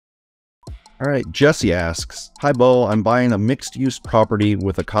All right, Jesse asks, hi Beau, I'm buying a mixed-use property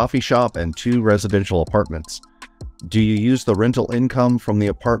with a coffee shop and 2 residential apartments. Do you use the rental income from the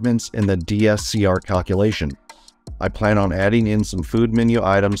apartments in the DSCR calculation? I plan on adding in some food menu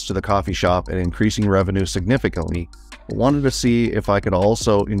items to the coffee shop and increasing revenue significantly, but wanted to see if I could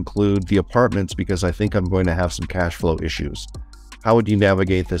also include the apartments because I think I'm going to have some cash flow issues. How would you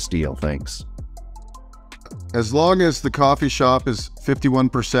navigate this deal? Thanks. As long as the coffee shop is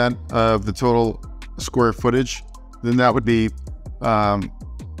 51% of the total square footage, then that would be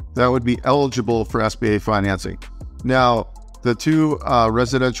eligible for SBA financing. Now, the 2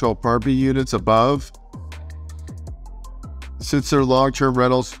 residential apartment units above, since they're long-term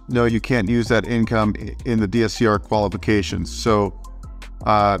rentals, no, you can't use that income in the DSCR qualifications. So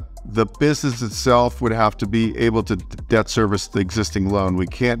the business itself would have to be able to debt service the existing loan. We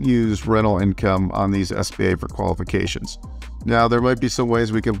can't use rental income on these SBA for qualifications. Now, there might be some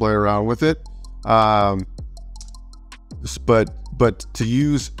ways we can play around with it. But to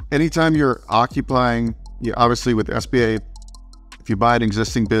use, anytime you're occupying, obviously with SBA, if you buy an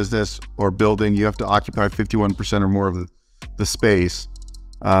existing business or building, you have to occupy 51% or more of the space.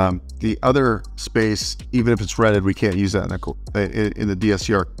 The other space, even if it's rented, we can't use that in the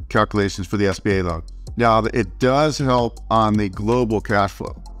DSCR calculations for the SBA loan. Now, it does help on the global cash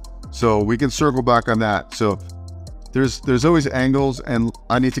flow. So we can circle back on that. So there's always angles, and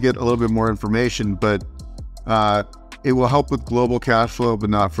I need to get a little bit more information, but it will help with global cash flow, but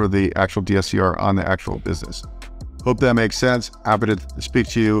not for the actual DSCR on the actual business. Hope that makes sense. Happy to speak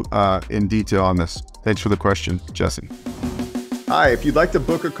to you in detail on this. Thanks for the question, Jesse. Hi, if you'd like to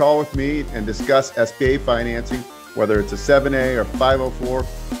book a call with me and discuss SBA financing, whether it's a 7A or 504,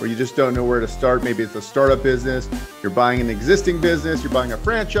 or you just don't know where to start, maybe it's a startup business, you're buying an existing business, you're buying a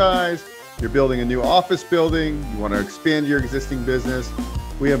franchise, you're building a new office building, you want to expand your existing business,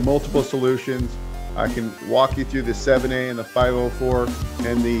 we have multiple solutions. I can walk you through the 7A and the 504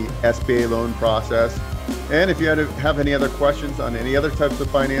 and the SBA loan process. And if you have any other questions on any other types of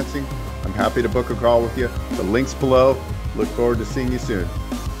financing, I'm happy to book a call with you. The link's below. Look forward to seeing you soon.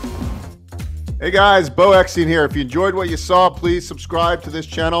 Hey guys, Beau here. If you enjoyed what you saw, please subscribe to this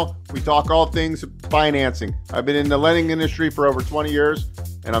channel. We talk all things financing. I've been in the lending industry for over 20 years,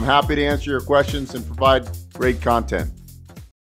 and I'm happy to answer your questions and provide great content.